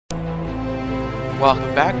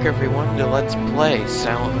Welcome back everyone to Let's Play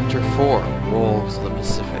Silent Hunter 4, Wolves of the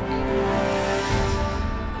Pacific.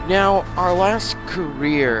 Now, our last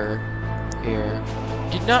career here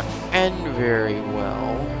did not end very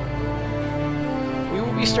well. We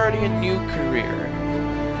will be starting a new career.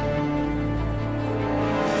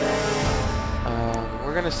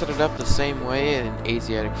 We're going to set it up the same way in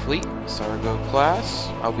Asiatic Fleet, Sargo class.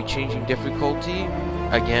 I'll be changing difficulty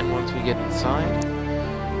again once we get inside.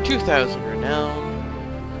 2,000 renown.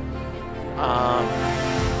 I'm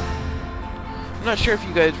not sure if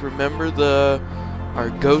you guys remember our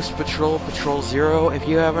Ghost Patrol, Patrol Zero. If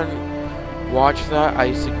you haven't watched that,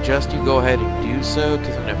 I suggest you go ahead and do so,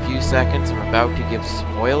 because in a few seconds I'm about to give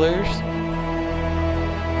spoilers.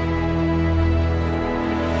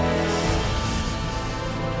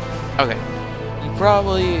 Okay, you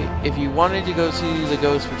probably, if you wanted to go see the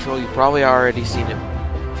Ghost Patrol, you probably already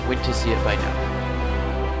went to see it by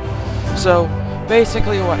now. So,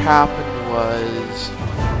 basically what happened was,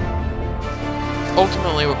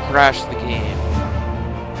 ultimately what crashed the game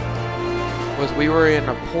was we were in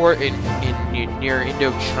a port near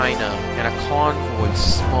Indochina, and a convoy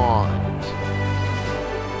spawned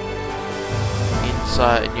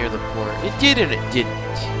inside near the port. It did and it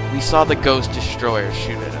didn't. We saw the Ghost Destroyer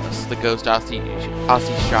shoot at us, the Ghost Asi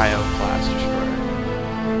Shio class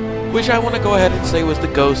destroyer, which I want to go ahead and say was the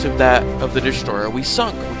ghost of the destroyer we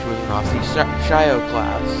sunk, which was an Asi Shio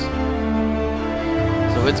class.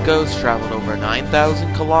 So its ghost traveled over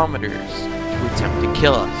 9,000 kilometers to attempt to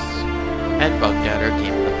kill us, and Baghdad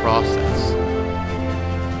came in the process.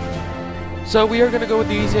 So we are going to go with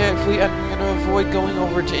the Asiatic Fleet, and we're going to avoid going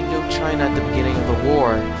over to Indochina at the beginning of the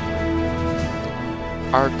war.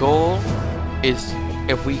 Our goal is,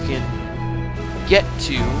 if we can get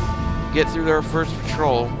through our first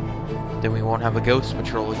patrol, then we won't have a Ghost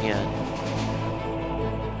Patrol again.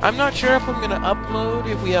 I'm not sure if I'm going to upload,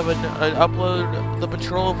 if we have upload the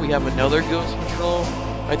patrol, if we have another Ghost Patrol.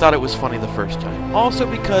 I thought it was funny the first time. Also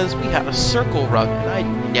because we had a circle run, and I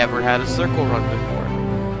never had a circle run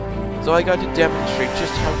before. So I got to demonstrate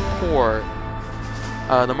just how poor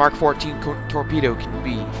the Mark 14 torpedo can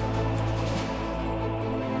be.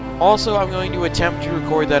 Also, I'm going to attempt to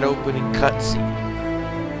record that opening cutscene.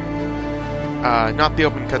 Not the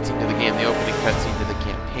opening cutscene to the game, the opening cutscene to the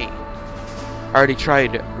campaign. I already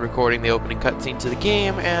tried recording the opening cutscene to the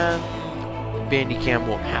game, and Bandicam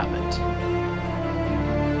won't have it.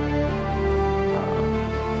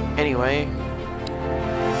 Anyway,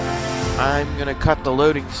 I'm gonna cut the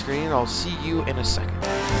loading screen. I'll see you in a second.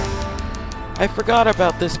 I forgot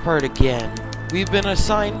about this part again. We've been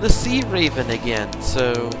assigned the Sea Raven again,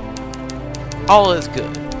 so all is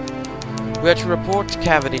good. We have to report to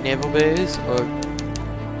Cavite Naval Base, or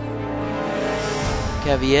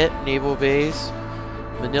Cavite Naval Base,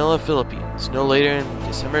 Manila, Philippines, no later than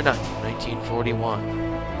December 9th, 1941.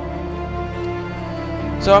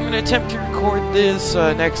 So I'm going to attempt to record this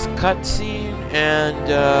next cutscene,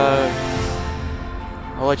 and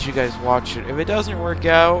I'll let you guys watch it. If it doesn't work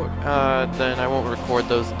out, then I won't record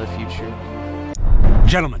those in the future.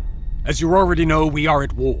 Gentlemen, as you already know, we are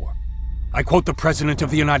at war. I quote the President of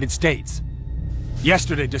the United States.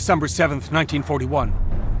 Yesterday, December 7th, 1941,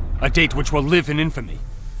 a date which will live in infamy,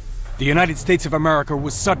 the United States of America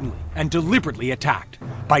was suddenly and deliberately attacked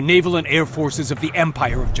by naval and air forces of the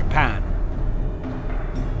Empire of Japan.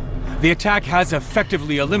 The attack has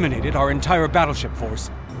effectively eliminated our entire battleship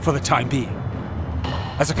force for the time being.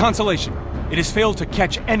 As a consolation, it has failed to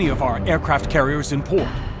catch any of our aircraft carriers in port,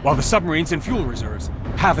 while the submarines and fuel reserves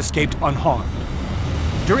have escaped unharmed.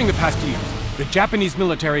 During the past years, the Japanese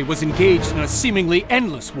military was engaged in a seemingly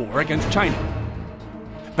endless war against China,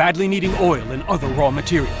 badly needing oil and other raw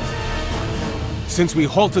materials. Since we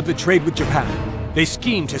halted the trade with Japan, they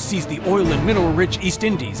schemed to seize the oil and mineral-rich East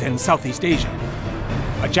Indies and Southeast Asia.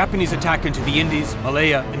 A Japanese attack into the Indies,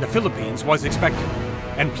 Malaya, and the Philippines was expected,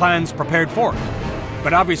 and plans prepared for it.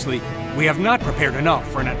 But obviously, we have not prepared enough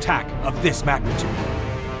for an attack of this magnitude.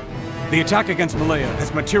 The attack against Malaya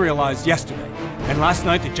has materialized yesterday, and last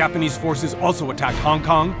night the Japanese forces also attacked Hong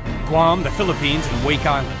Kong, Guam, the Philippines, and Wake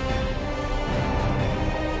Island.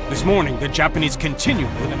 This morning, the Japanese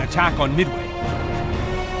continued with an attack on Midway.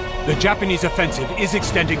 The Japanese offensive is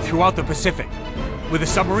extending throughout the Pacific, with the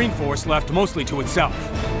submarine force left mostly to itself.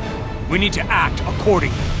 We need to act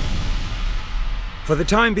accordingly. For the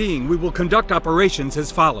time being, we will conduct operations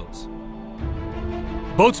as follows.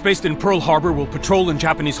 Boats based in Pearl Harbor will patrol in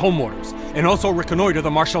Japanese home waters, and also reconnoiter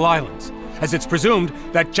the Marshall Islands, as it's presumed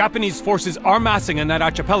that Japanese forces are massing in that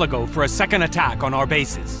archipelago for a second attack on our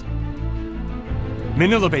bases.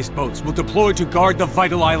 Manila-based boats will deploy to guard the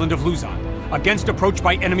vital island of Luzon against approach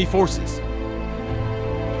by enemy forces.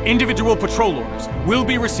 Individual patrol orders will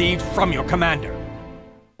be received from your commander.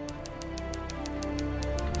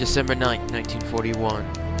 December 9th, 1941.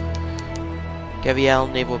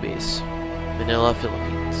 Gavial Naval Base, Manila,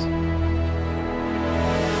 Philippines.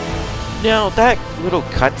 Now, that little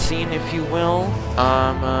cutscene, if you will,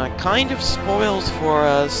 kind of spoils for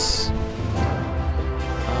us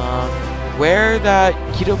where that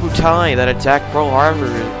Kido Butai that attacked Pearl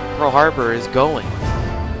Harbor is going.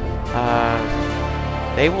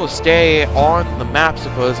 They will stay on the map,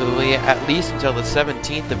 supposedly, at least until the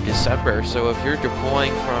 17th of December. So if you're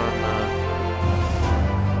deploying from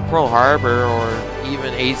Pearl Harbor or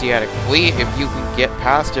even Asiatic Fleet, if you can get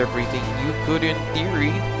past everything, you could, in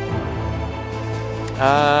theory,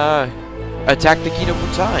 attack the Kido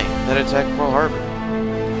Butai that attacked Pearl Harbor.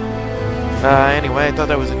 Anyway, I thought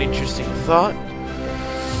that was an interesting thought.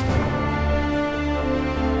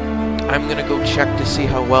 I'm gonna go check to see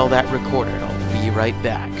how well that recorded. I'll be right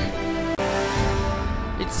back.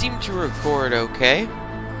 It seemed to record okay.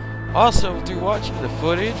 Also, through watching the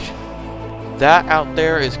footage, that out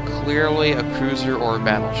there is clearly a cruiser or a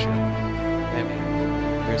battleship. I mean,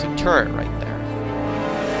 there's a turret right there.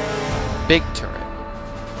 Big turret.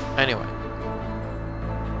 Anyway.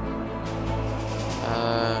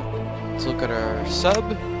 Let's look at our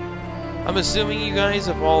sub. I'm assuming you guys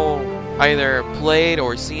have all either played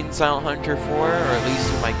or seen Silent Hunter 4, or at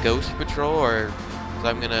least my Ghost Patrol, or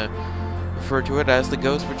I'm gonna refer to it as the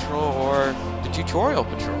Ghost Patrol or the Tutorial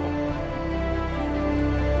Patrol.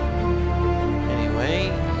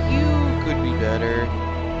 Anyway, you could be better.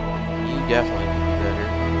 You definitely could be better.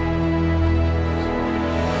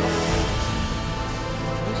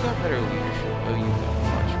 Who's got better leadership? Oh, you got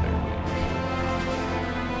much better leadership.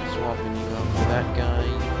 Swapping you out for that guy.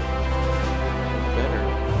 Better.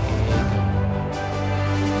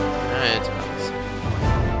 It's about the same.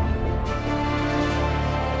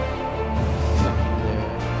 Up there.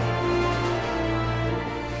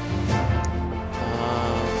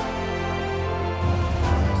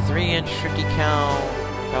 3-inch 50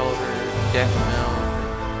 caliber deck mount.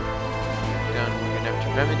 Gun. We're gonna have to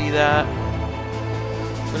remedy that.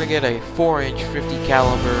 We're gonna get a 4-inch 50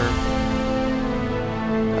 caliber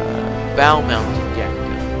bow mounted deck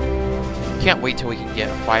gun. Can't wait till we can get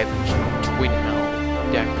a 5-inch twin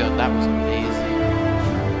mount deck gun. That was amazing.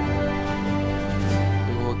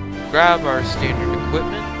 We will grab our standard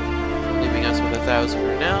equipment, leaving us with 1,000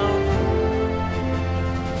 for now.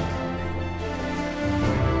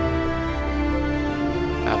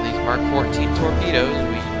 Now these Mark 14 torpedoes,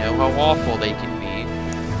 we know how awful they can be.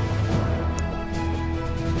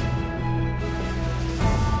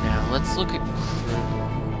 Now let's look at crew.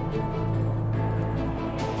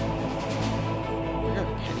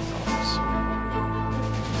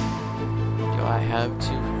 I have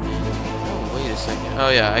to. Oh, wait a second. Oh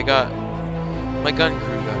yeah, I got my gun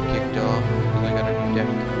crew got kicked off because I got a new deck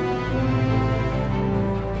gun.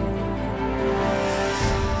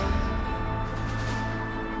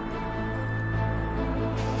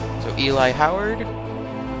 So Eli Howard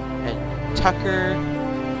and Tucker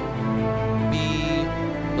B.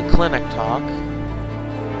 McClintock.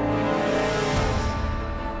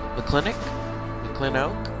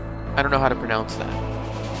 McClintock? I don't know how to pronounce that.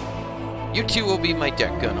 You two will be my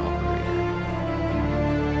deck gun operator.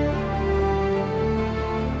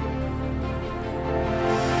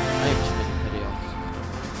 I have too many petty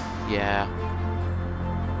officers. Yeah.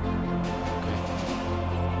 Okay.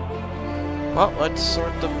 Well, let's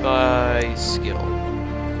sort them by skill.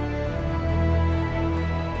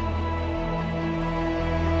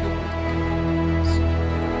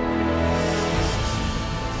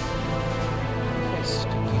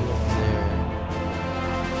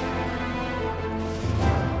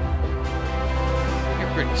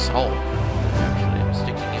 Pretty solid. Actually, I'm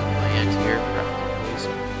sticking in my anti-aircraft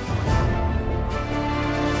replacement.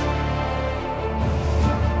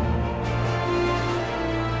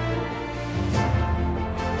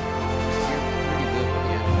 You're pretty good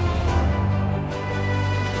mechanically.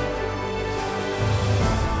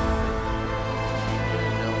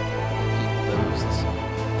 No, keep those the same.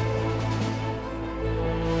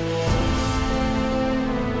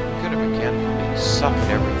 Good at mechanically, you suck at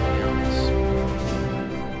everything else.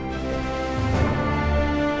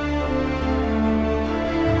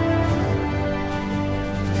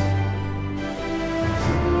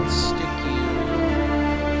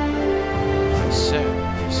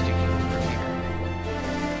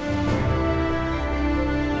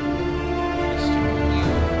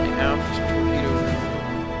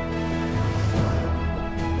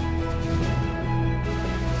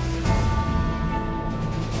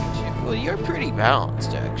 Well, you're pretty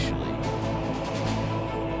balanced, actually.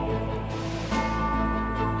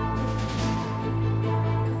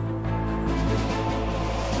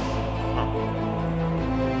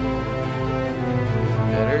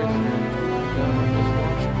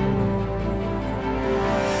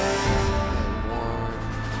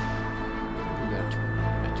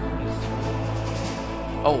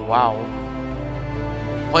 Oh, wow.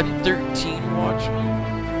 113 watchmen?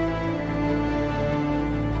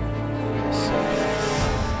 So,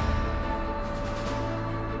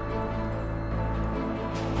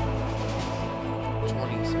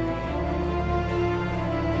 23.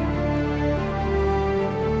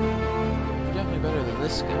 Definitely better than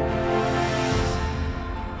this guy.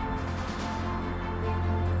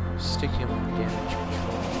 Stick him on damage control.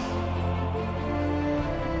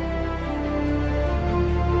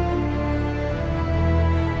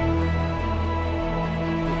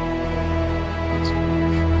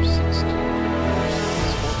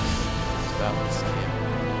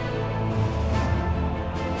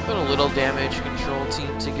 Put a little damage control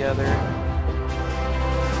team together.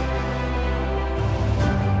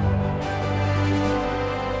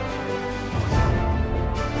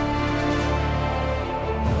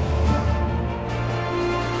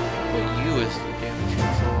 Put you as the damage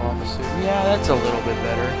control officer. Yeah, that's a little bit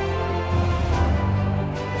better.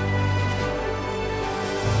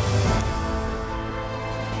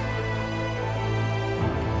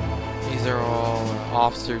 These are all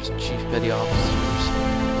officers and chief petty officers.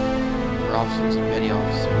 Or officers and petty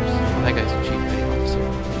officers. That guy's a chief petty officer.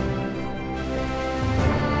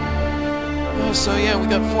 So yeah, we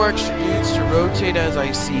got 4 extra dudes to rotate as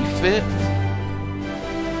I see fit.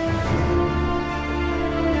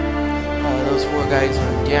 Those 4 guys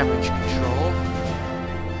are in damage control.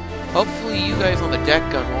 Hopefully you guys on the deck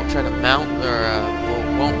gun won't try to mount, or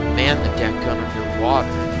won't man the deck gun underwater.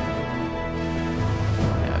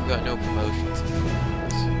 I've got no promotions in this.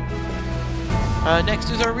 Next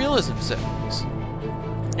is our realism settings.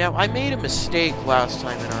 Now, I made a mistake last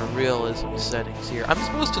time in our realism settings here. I'm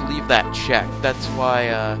supposed to leave that checked. That's why,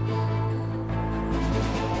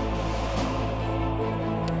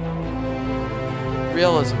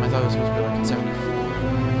 realism, I thought it was supposed to be like at 74.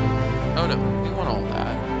 Oh no, we want all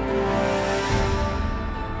that.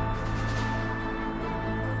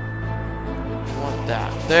 We want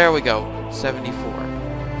that. There we go. 74.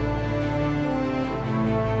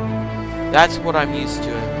 That's what I'm used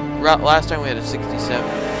to. Last time we had a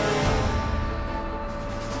 67.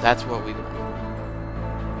 That's what we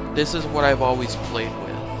want. This is what I've always played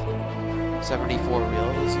with. 74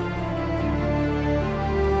 realism.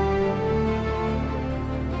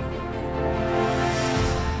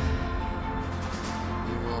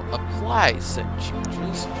 We will apply said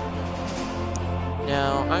changes.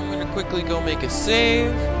 Now, I'm going to quickly go make a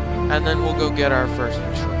save, and then we'll go get our first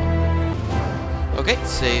patrol. Okay,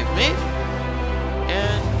 save made.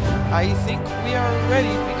 And I think we are ready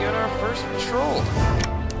to begin our first patrol.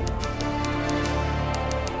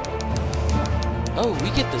 Oh, we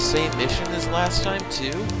get the same mission as last time,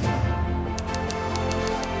 too?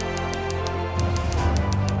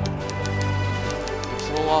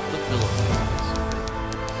 Patrol off the Philippines.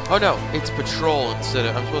 Oh no, it's patrol instead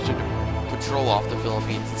of... I'm supposed to patrol off the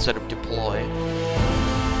Philippines instead of deploy.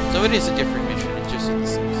 So it is a different mission, it's just in the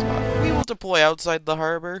same spot. We will deploy outside the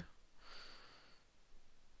harbor.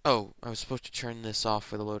 Oh, I was supposed to turn this off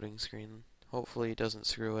for the loading screen. Hopefully it doesn't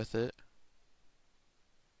screw with it.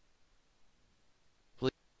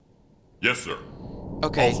 Please. Yes, sir.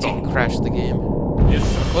 Okay, it didn't crash the game. Yes,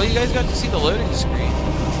 sir. Well, you guys got to see the loading screen.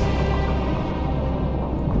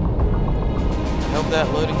 I hope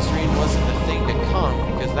that loading screen wasn't the thing to come,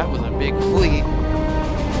 because that was a big fleet.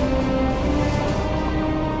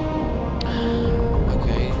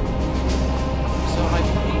 Okay. So I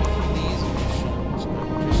believe for these missions, I'm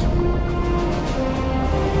just...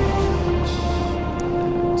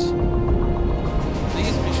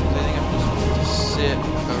 These missions, I think I'm just going to sit,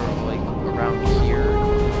 like, around here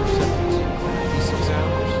for 76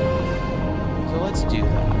 hours. So let's do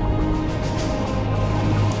that.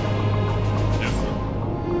 Yes, sir.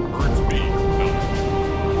 Bird speed.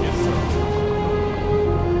 Yes, sir.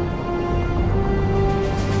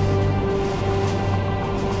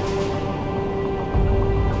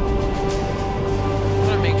 I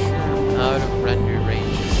want to make sure I'm out of render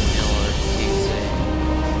range of Manila in case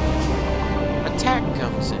an attack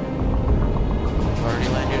comes in. I've already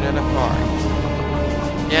landed at a park.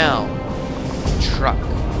 Now, truck.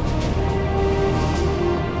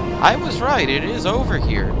 I was right, it is over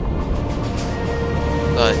here.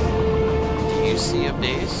 But, do you see a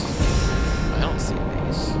base? I don't see a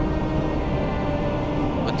base.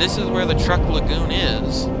 But this is where the truck lagoon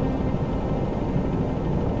is.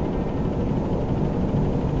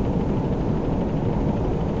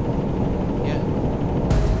 Yeah.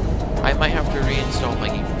 I might have to reinstall my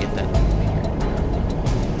game to get that thing here.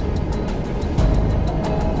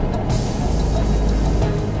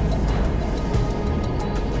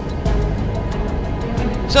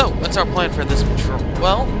 So, what's our plan for this patrol?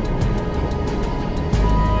 Well,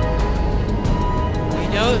 we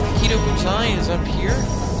know that the Keto Bunsai is up here,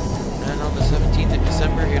 and on the 17th of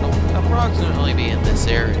December, it'll approximately be in this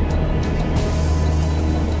area.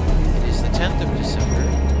 It is the 10th of December.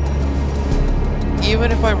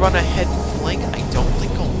 Even if I run ahead and flank, I don't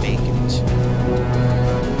think I'll make it.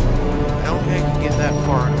 I don't think I can get that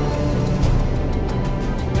far enough.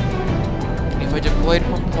 If I deployed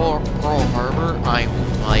from Pearl Harbor, I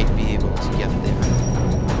might be able to get there.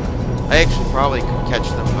 I actually probably could catch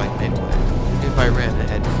them by Midway if I ran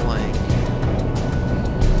ahead flank.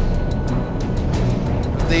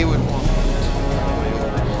 They would want me to go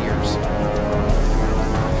over here somewhere.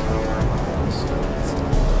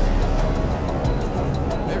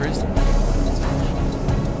 Where is that?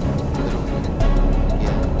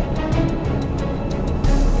 Yeah.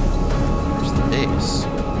 Where's the base?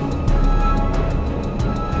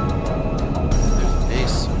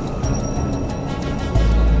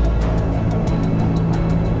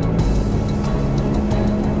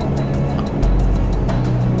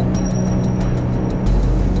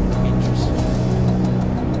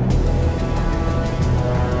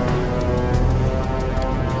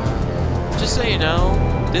 Just so you know,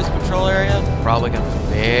 this patrol area probably gonna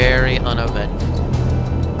be very uneventful.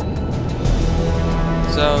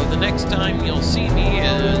 So the next time you'll see me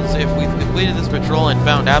is if we've completed this patrol and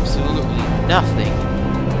found absolutely nothing,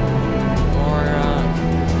 or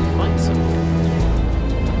we find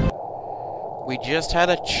something. We just had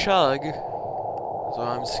a chug, so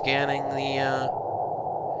I'm scanning the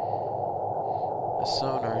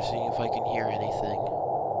sonar, seeing if I can hear anything.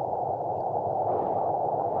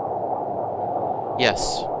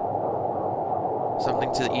 Yes.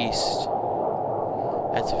 Something to the east.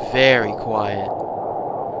 That's very quiet.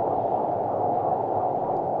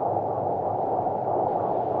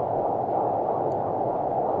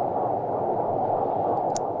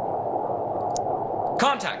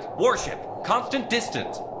 Contact! Warship! Constant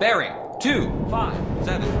distance! Bearing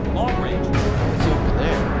 257 long range. What's over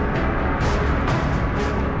there?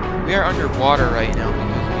 We are underwater right now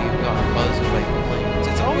because we've got buzzed by planes.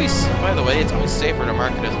 It's always, by the way, it's always safer to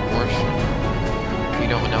mark it as a warship if you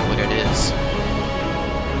don't know what it is.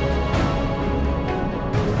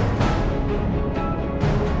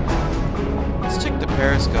 Let's check the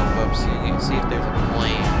periscope up so you can see if there's a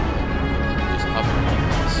plane just hovering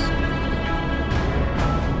over us.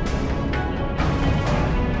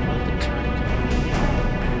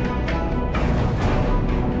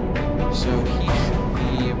 So he should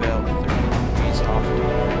be about 30 degrees off the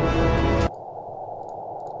wall.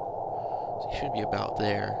 So he should be about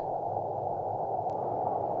there.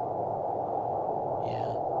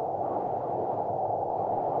 Yeah.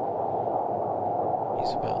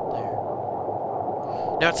 He's about there.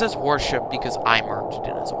 Now it says warship because I marked it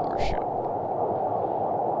in as a warship.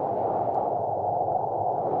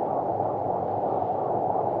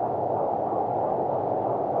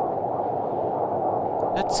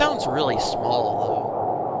 That sounds really small, though.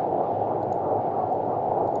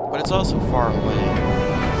 But it's also far away.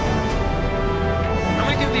 I'm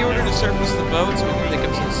gonna give the order to surface the boat so we can pick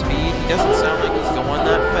up some speed. He doesn't sound like he's going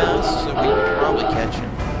that fast, so we can probably catch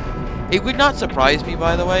him. It would not surprise me,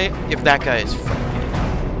 by the way, if that guy is friendly.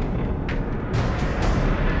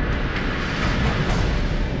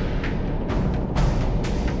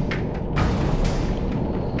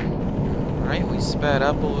 Alright, we sped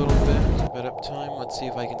up a little bit. Sped up time. Let's see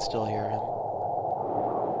if I can still hear him.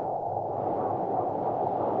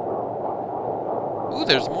 Ooh,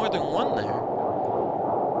 there's more than one there.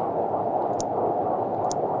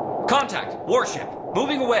 Contact! Warship!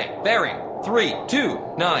 Moving away! Bearing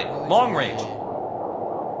 329 long range.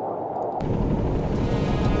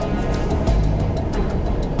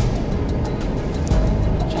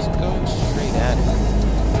 Just go straight at it.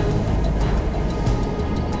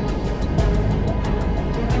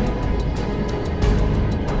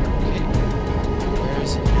 Okay. Where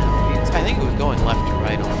is it now? I think it was going left to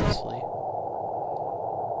right, honestly.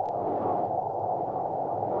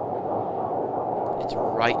 It's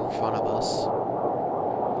right in front of us.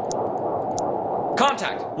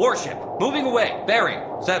 Contact! Warship! Moving away! Bearing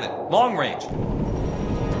 7 long range.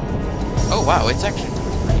 Oh wow, it's actually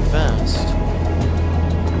pretty fast.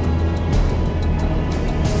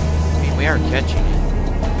 I mean, we are catching it.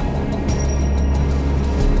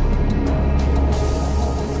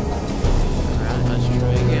 Alright, let's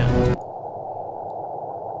try again.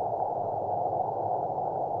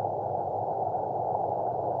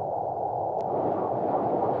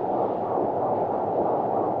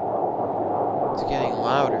 It's getting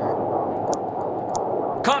louder.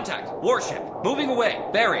 Contact! Warship, moving away.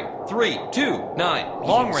 Bearing 329.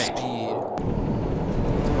 Long range. Speed.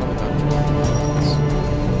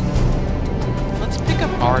 Let's pick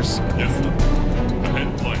up our speed. Yes, sir.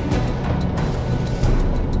 Ahead flight.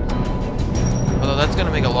 Although that's gonna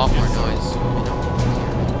make a lot more noise.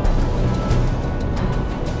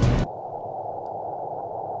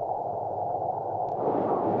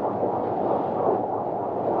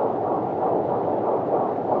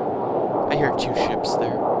 I hear 2 ships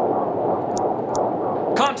there.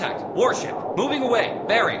 Contact. Warship, moving away.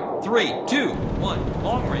 Bearing 321.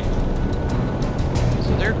 Long range.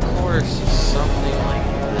 So their course is something like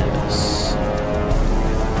this.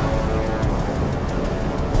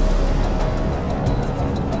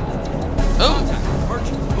 Oh! Contact.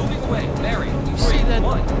 Merchant, moving away. Bearing You see that?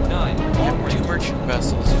 319. We Long have 2 range. merchant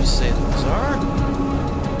vessels. You say those are?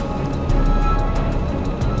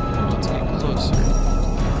 Let's get closer.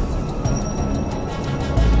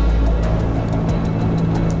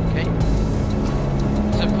 Okay.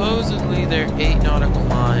 Supposedly they're 8 nautical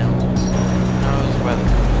miles. Who knows whether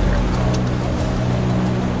they're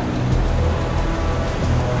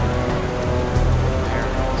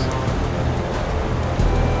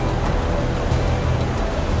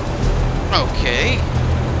okay.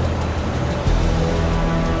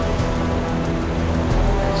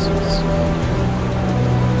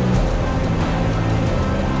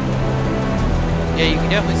 Yeah, you can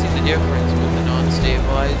definitely see the difference with the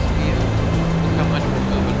non-stabilized view. Look how much we're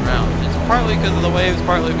moving around. It's partly because of the waves,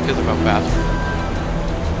 partly because of how fast we're going.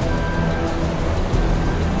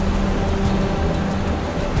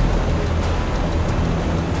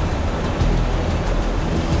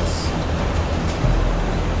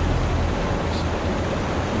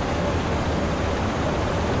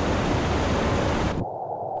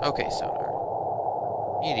 Okay, sonar.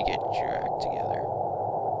 You need to get your act together.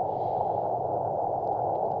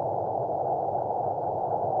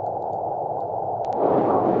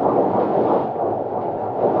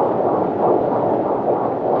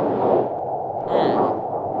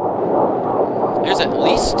 There's at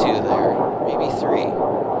least 2 there. Maybe 3.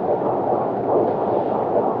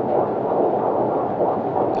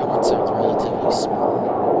 That one sounds relatively small.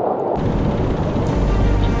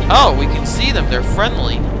 Oh, we can see them. They're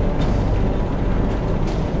friendly.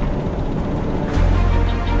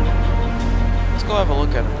 Let's go have a look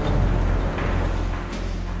at them.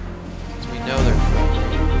 So we know they're friendly.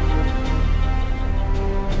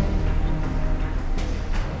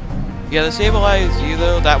 Yeah, the stabilized view,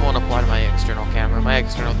 though, that won't apply to my external camera. My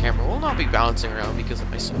external camera will not be bouncing around because of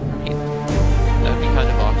my submarine. That would be kind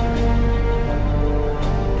of awkward.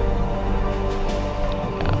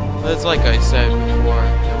 Yeah, that's like I said before.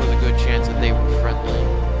 There was a good chance that they were friendly.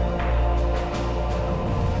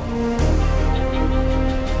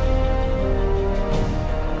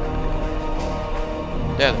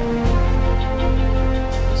 There they are.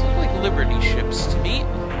 Those look like Liberty ships to me.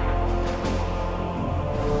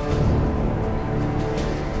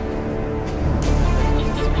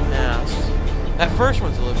 That first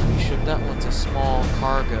one's a Liberty ship, that one's a small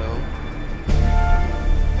cargo.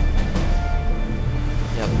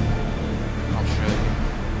 Yep. I'll show you.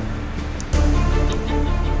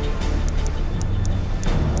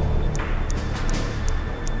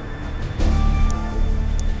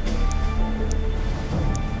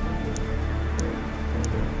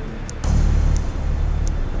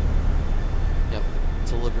 Yep,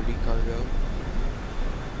 it's a Liberty cargo.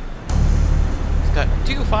 Got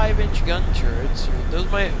 2 5-inch gun turrets. Those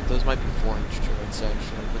might be 4-inch turrets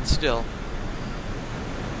actually, but still,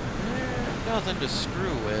 nothing to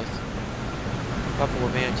screw with. A couple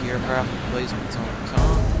of anti-aircraft emplacements on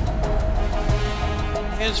top.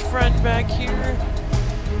 His friend back here.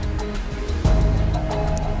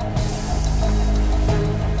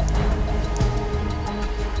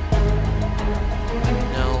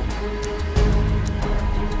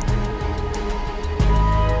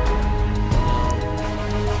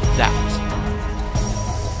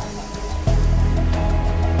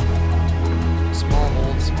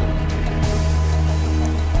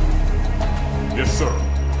 Yes, sir.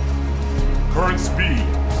 Current speed.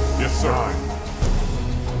 Yes, sir.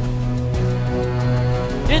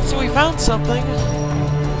 And so we found something.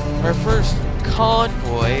 Our first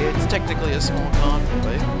convoy. It's technically a small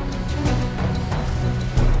convoy.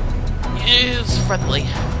 Is friendly.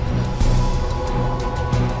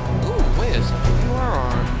 Ooh, wait a second. You are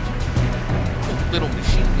armed. Little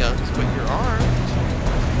machine guns, but you're armed.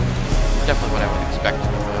 Definitely what I would expect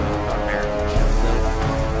from an American ship, though.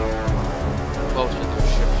 Most of their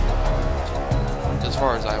ships were armed, as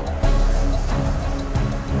far as I was.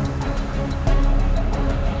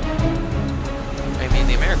 I mean,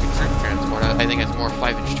 the American troops everything has more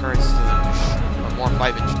 5-inch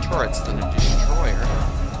turrets than a destroyer.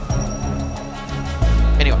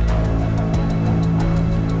 Anyway.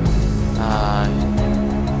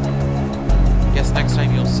 Guess next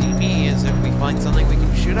time you'll see me is if we find something we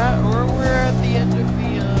can shoot at, or we're at the end of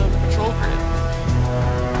the patrol grid.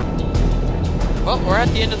 Well, we're at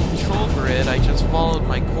the end of the patrol grid. I just followed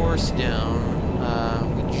my course down.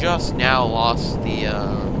 We just now lost the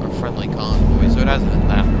our friendly convoy, so it hasn't been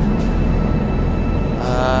that long.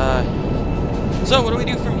 So what do we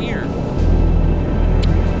do from here?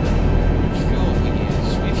 Which fuel we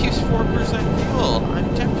use? We've used 4% fuel. I'm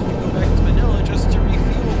tempted to go back to Manila just to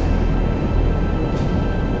refuel.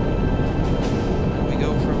 When we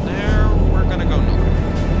go from there, we're gonna go north.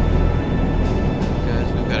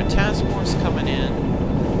 Because we've got a task force coming in.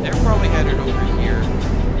 They're probably headed over here.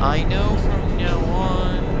 I know from now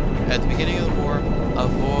on, at the beginning of the war,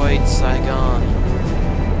 avoid Saigon.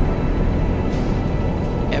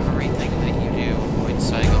 Everything that you do, avoid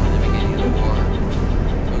Saigon at the beginning of the war.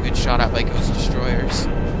 You'll get shot at by ghost destroyers.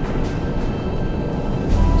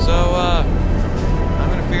 So, I'm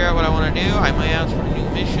gonna figure out what I want to do. I might ask for a new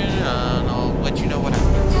mission, and I'll let you know what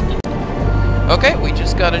happens. Okay, we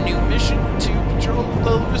just got a new mission to patrol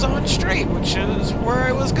the Luzon Strait, which is where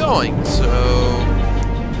I was going, so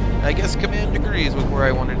I guess command agrees with where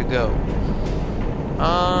I wanted to go.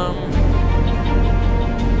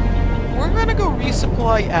 We're gonna go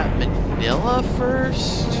resupply at Manila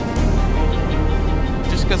first,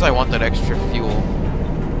 just because I want that extra fuel.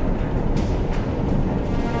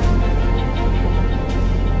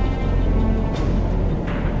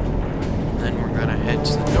 Then we're gonna head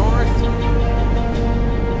to the north.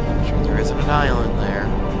 I'm sure there isn't an island there.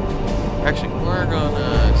 Actually, we're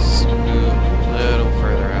gonna scoot a little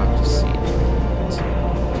further out to see it.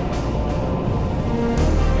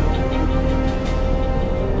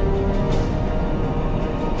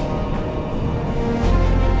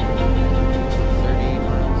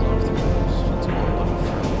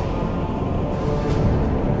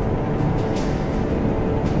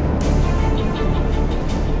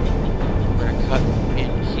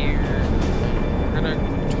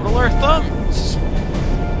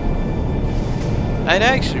 I'd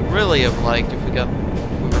actually really have liked if we were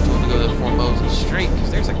told to go to the Formosa Strait, because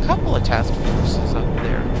there's a couple of task forces up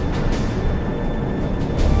there.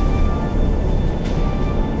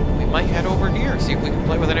 We might head over here, see if we can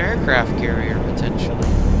play with an aircraft carrier, potentially.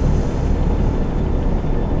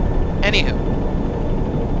 Anywho.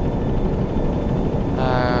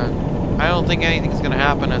 I don't think anything's going to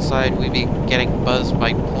happen aside we be getting buzzed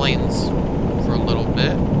by planes for a little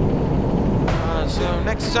bit. So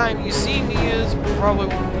next time you see me is probably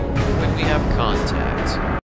when we have contact.